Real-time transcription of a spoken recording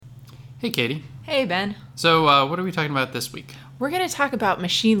Hey, Katie. Hey, Ben. So, what are we talking about this week? We're going to talk about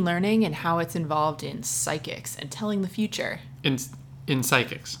machine learning and how it's involved in psychics and telling the future. In in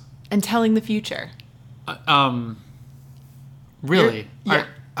psychics. And telling the future. Uh, um, really? Yeah.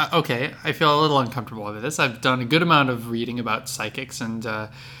 Okay, I feel a little uncomfortable with this. I've done a good amount of reading about psychics and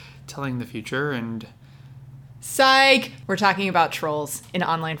telling the future, and Psych! We're talking about trolls in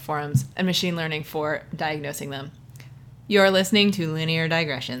online forums and machine learning for diagnosing them. You're listening to Linear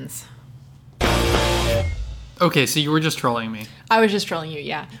Digressions. okay, so you were just trolling me. I was just trolling you,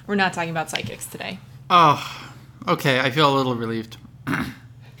 yeah. We're not talking about psychics today. Oh, okay. I feel a little relieved.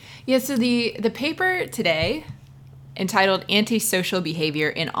 Yeah, so the paper today, entitled Antisocial Behavior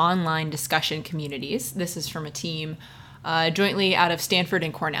in Online Discussion Communities. This is from a team jointly out of Stanford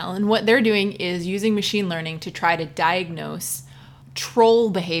and Cornell. And what they're doing is using machine learning to try to diagnose troll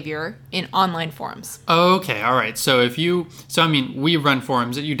behavior in online forums. Okay, all right. So we run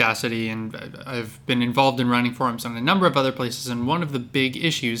forums at Udacity, and I've been involved in running forums on a number of other places, and one of the big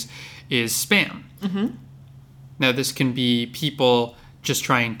issues is spam. Mm-hmm. Now, this can be people just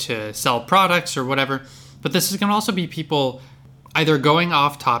trying to sell products or whatever, but this can also be people either going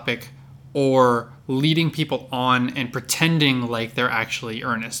off topic or leading people on and pretending like they're actually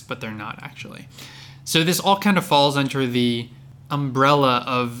earnest, but they're not actually. So this all kind of falls under the umbrella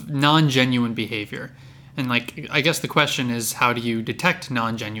of non-genuine behavior. And I guess the question is, how do you detect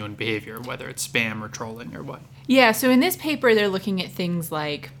non-genuine behavior, whether it's spam or trolling or what? Yeah, so in this paper, they're looking at things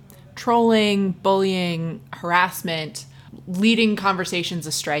like trolling, bullying, harassment, leading conversations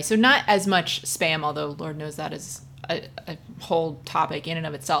astray. So not as much spam, although Lord knows that is a whole topic in and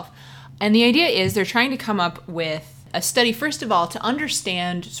of itself. And the idea is they're trying to come up with a study, first of all, to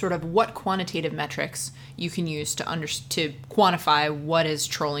understand sort of what quantitative metrics you can use to quantify what is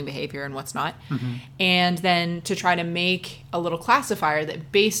trolling behavior and what's not. Mm-hmm. And then to try to make a little classifier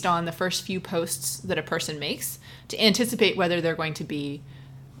that, based on the first few posts that a person makes, to anticipate whether they're going to be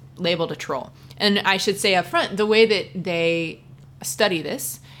labeled a troll. And I should say up front, the way that they study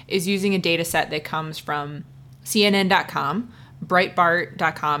this is using a data set that comes from CNN.com,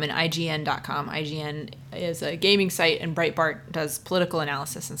 Breitbart.com, and IGN.com. IGN is a gaming site, and Breitbart does political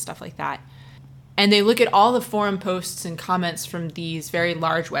analysis and stuff like that. And they look at all the forum posts and comments from these very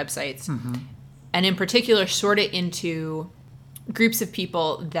large websites, mm-hmm. and in particular sort it into groups of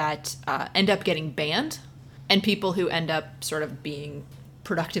people that end up getting banned and people who end up sort of being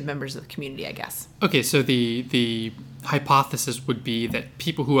productive members of the community, I guess. Okay, so the hypothesis would be that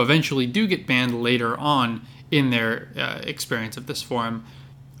people who eventually do get banned later on in their experience of this forum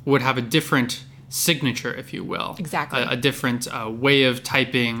would have a different signature, if you will. Exactly. A different way of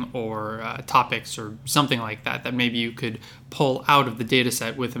typing or topics or something like that maybe you could pull out of the data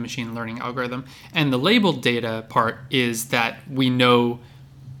set with a machine learning algorithm. And the labeled data part is that we know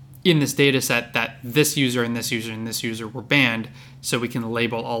in this data set that this user and this user and this user were banned, so we can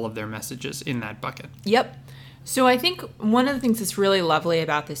label all of their messages in that bucket. Yep. So I think one of the things that's really lovely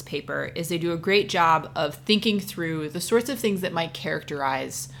about this paper is they do a great job of thinking through the sorts of things that might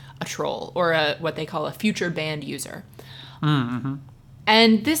characterize a troll or what they call a future banned user. Mm-hmm.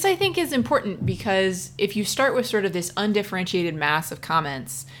 And this, I think, is important because if you start with sort of this undifferentiated mass of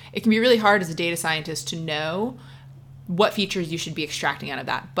comments, it can be really hard as a data scientist to know what features you should be extracting out of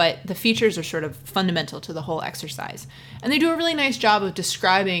that. But the features are sort of fundamental to the whole exercise. And they do a really nice job of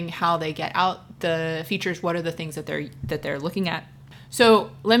describing how they get out the features, what are the things that they're looking at.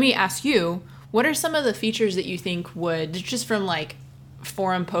 So let me ask you, what are some of the features that you think would, just from like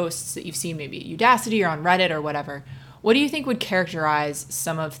forum posts that you've seen maybe at Udacity or on Reddit or whatever, what do you think would characterize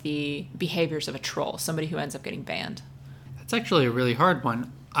some of the behaviors of a troll, somebody who ends up getting banned? That's actually a really hard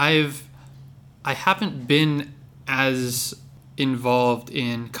one. I haven't been as involved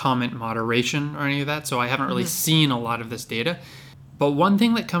in comment moderation or any of that, so I haven't really seen a lot of this data. But one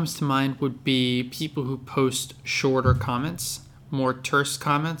thing that comes to mind would be people who post shorter comments, more terse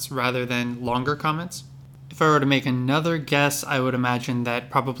comments rather than longer comments. If I were to make another guess, I would imagine that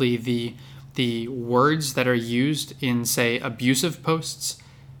probably the words that are used in, say, abusive posts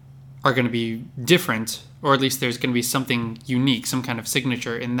are going to be different, or at least there's going to be something unique, some kind of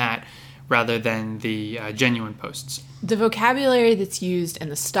signature in that, rather than the genuine posts. The vocabulary that's used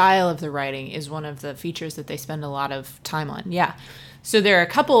and the style of the writing is one of the features that they spend a lot of time on. Yeah. So there are a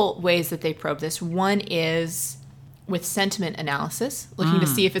couple ways that they probe this. One is with sentiment analysis, looking to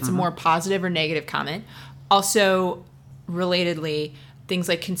see if it's a more positive or negative comment. Also, relatedly, things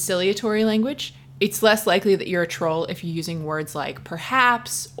like conciliatory language. It's less likely that you're a troll if you're using words like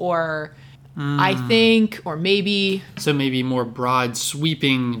perhaps or I think, or maybe. So maybe more broad,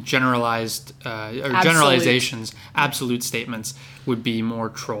 sweeping, generalized, or Absolute. generalizations, absolute statements would be more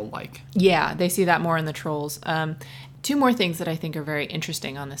troll-like. Yeah, they see that more in the trolls. Two more things that I think are very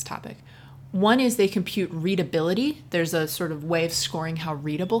interesting on this topic. One is they compute readability. There's a sort of way of scoring how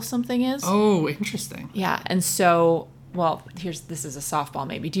readable something is. Oh, interesting. Yeah, and so, well, this is a softball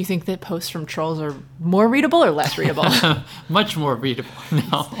maybe. Do you think that posts from trolls are more readable or less readable? Much more readable.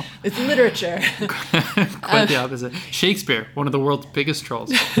 No. It's literature. Quite the opposite. Shakespeare, one of the world's biggest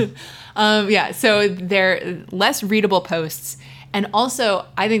trolls. Yeah, so they're less readable posts. And also,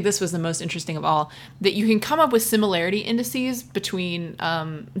 I think this was the most interesting of all, that you can come up with similarity indices between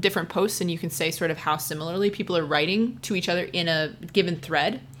different posts, and you can say sort of how similarly people are writing to each other in a given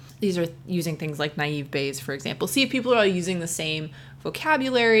thread. These are using things like naive Bayes, for example. See if people are all using the same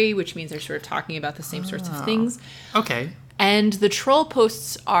vocabulary, which means they're sort of talking about the same sorts of things. Okay. And the troll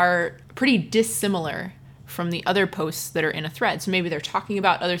posts are pretty dissimilar from the other posts that are in a thread. So maybe they're talking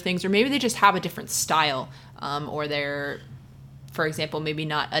about other things, or maybe they just have a different style, or they're, for example, maybe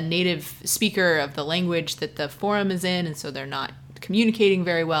not a native speaker of the language that the forum is in, and so they're not communicating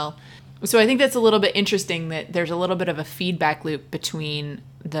very well. So I think that's a little bit interesting that there's a little bit of a feedback loop between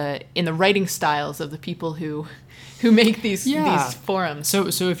in the writing styles of the people who make these forums.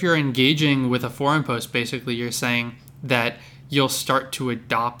 So if you're engaging with a forum post, basically you're saying that you'll start to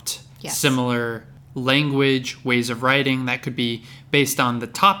adopt similar language, ways of writing. That could be based on the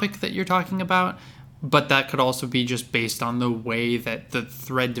topic that you're talking about, but that could also be just based on the way that the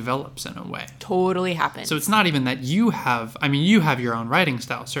thread develops in a way. Totally happens. So it's not even that you have your own writing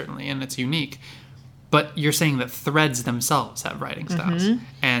style, certainly, and it's unique. But you're saying that threads themselves have writing styles,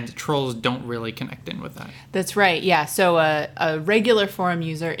 and trolls don't really connect in with that. That's right, yeah. So a regular forum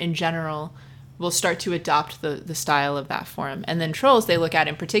user in general will start to adopt the style of that forum. And then trolls, they look at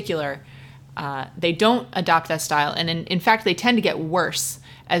in particular, they don't adopt that style. And in fact, they tend to get worse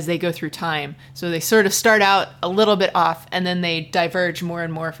as they go through time. So they sort of start out a little bit off, and then they diverge more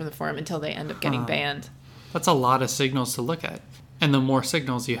and more from the forum until they end up getting banned. That's a lot of signals to look at. And the more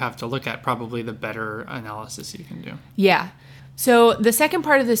signals you have to look at, probably the better analysis you can do. Yeah. So the second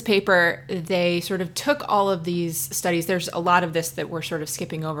part of this paper, they sort of took all of these studies. There's a lot of this that we're sort of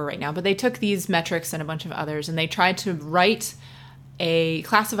skipping over right now, but they took these metrics and a bunch of others, and they tried to write a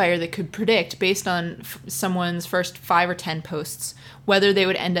classifier that could predict, based on someone's first 5 or 10 posts, whether they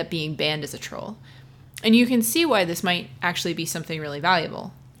would end up being banned as a troll. And you can see why this might actually be something really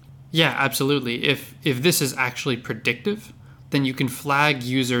valuable. Yeah, absolutely. If this is actually predictive, then you can flag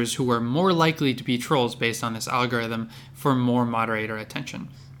users who are more likely to be trolls based on this algorithm for more moderator attention.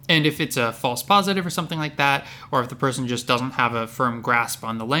 And if it's a false positive or something like that, or if the person just doesn't have a firm grasp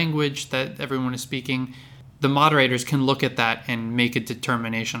on the language that everyone is speaking, the moderators can look at that and make a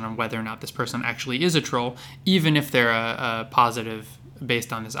determination on whether or not this person actually is a troll, even if they're a positive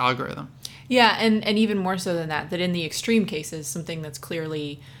based on this algorithm. Yeah, and even more so than that in the extreme cases, something that's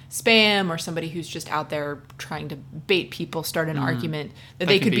clearly spam or somebody who's just out there trying to bait people, start an argument, that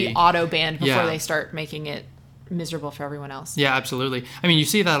they could be auto-banned before they start making it miserable for everyone else. Yeah, absolutely. I mean, you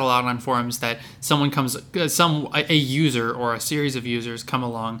see that a lot on forums, that a user or a series of users come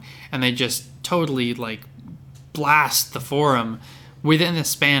along and they just totally blast the forum within the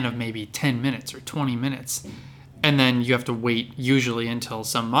span of maybe 10 minutes or 20 minutes. And then you have to wait usually until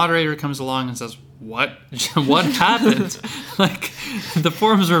some moderator comes along and says, what happened? The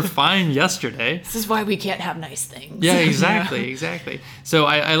forums were fine yesterday. This is why we can't have nice things. Yeah, exactly. So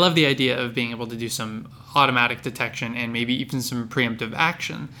I love the idea of being able to do some automatic detection and maybe even some preemptive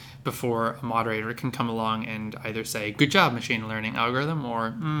action before a moderator can come along and either say, good job, machine learning algorithm,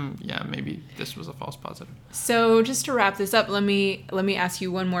 or maybe this was a false positive. So just to wrap this up, let me ask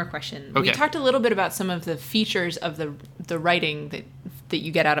you one more question. Okay. We talked a little bit about some of the features of the writing that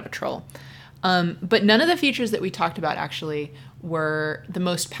you get out of a troll. But none of the features that we talked about actually were the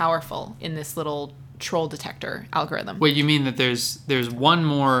most powerful in this little troll detector algorithm. Wait, you mean that there's one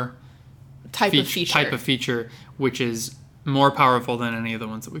more type of feature which is more powerful than any of the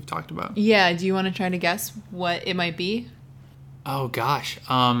ones that we've talked about? Yeah, do you want to try to guess what it might be? Oh gosh,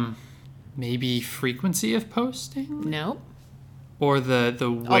 maybe frequency of posting? No. Or the way.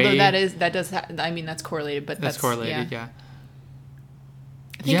 Although that's correlated, but that's correlated, yeah.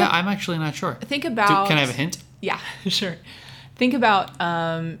 I'm actually not sure. Think about. Can I have a hint? Yeah, sure. Think about.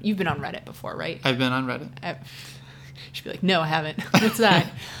 You've been on Reddit before, right? I've been on Reddit. You should be like, no, I haven't. What's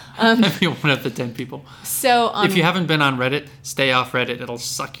that? I'd be one of the 10 people. So if you haven't been on Reddit, stay off Reddit. It'll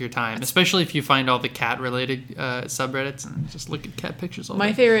suck your time, especially if you find all the cat-related subreddits and just look at cat pictures all day.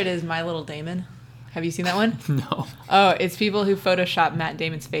 My favorite is My Little Damon. Have you seen that one? No. Oh, it's people who Photoshop Matt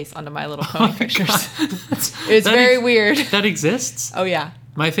Damon's face onto My Little Pony pictures. God. It's very weird. That exists? Oh, yeah.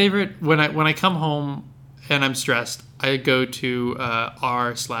 My favorite, when I come home and I'm stressed, I go to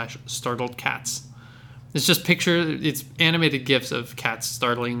r/startled cats. It's just it's animated GIFs of cats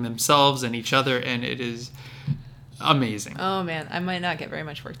startling themselves and each other, and it is amazing. Oh, man. I might not get very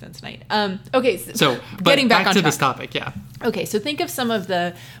much work done tonight. Okay. So, getting back to on this track. topic, yeah. Okay, so think of some of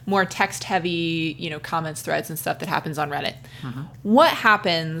the more text-heavy, comments, threads, and stuff that happens on Reddit. Mm-hmm. What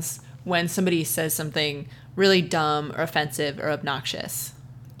happens when somebody says something really dumb or offensive or obnoxious?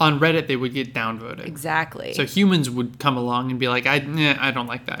 On Reddit, they would get downvoted. Exactly. So humans would come along and be like, I don't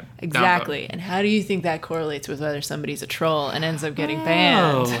like that. Exactly. And how do you think that correlates with whether somebody's a troll and ends up getting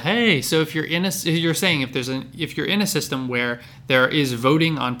banned? Oh, hey. So if you're you're saying if you're in a system where there is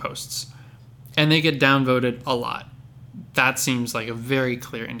voting on posts and they get downvoted a lot, that seems like a very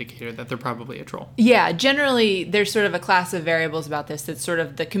clear indicator that they're probably a troll. Yeah, generally there's sort of a class of variables about this that's sort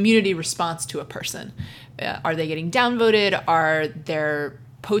of the community response to a person. Are they getting downvoted? Are their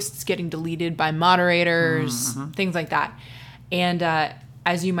posts getting deleted by moderators? Mm-hmm. Things like that. And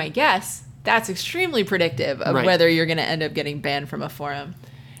as you might guess, that's extremely predictive of whether you're going to end up getting banned from a forum.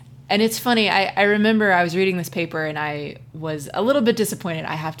 And it's funny, I remember I was reading this paper and I was a little bit disappointed,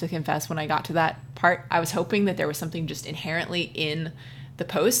 I have to confess, when I got to that part. I was hoping that there was something just inherently in the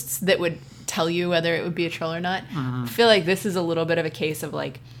posts that would tell you whether it would be a troll or not. Mm-hmm. I feel like this is a little bit of a case of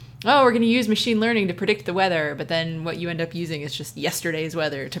like, oh, we're going to use machine learning to predict the weather, but then what you end up using is just yesterday's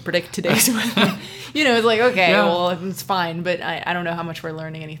weather to predict today's weather. It's like, okay, well, it's fine, but I don't know how much we're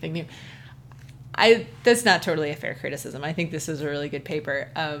learning anything new. That's not totally a fair criticism. I think this is a really good paper.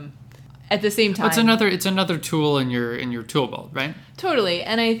 At the same time, it's another tool in your tool belt, right? Totally.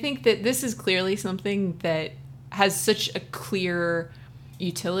 And I think that this is clearly something that has such a clear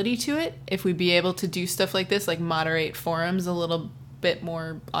utility to it. If we'd be able to do stuff like this, like moderate forums a little bit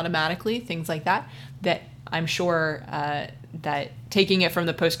more automatically, things like that, that I'm sure that taking it from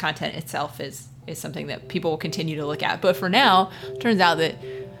the post content itself is something that people will continue to look at. But for now, it turns out that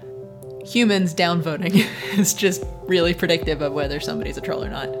humans downvoting is just really predictive of whether somebody's a troll or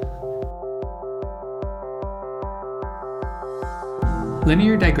not.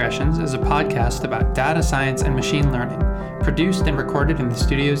 Linear Digressions is a podcast about data science and machine learning, produced and recorded in the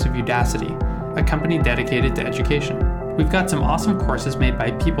studios of Udacity, a company dedicated to education. We've got some awesome courses made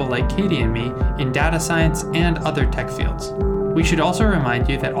by people like Katie and me in data science and other tech fields. We should also remind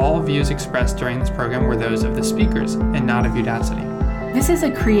you that all views expressed during this program were those of the speakers and not of Udacity. This is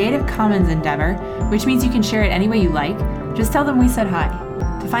a Creative Commons endeavor, which means you can share it any way you like. Just tell them we said hi.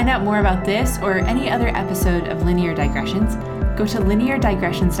 To find out more about this or any other episode of Linear Digressions, go to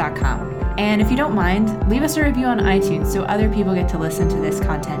lineardigressions.com. And if you don't mind, leave us a review on iTunes so other people get to listen to this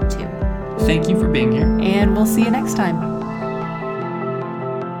content too. Thank you for being here. And we'll see you next time.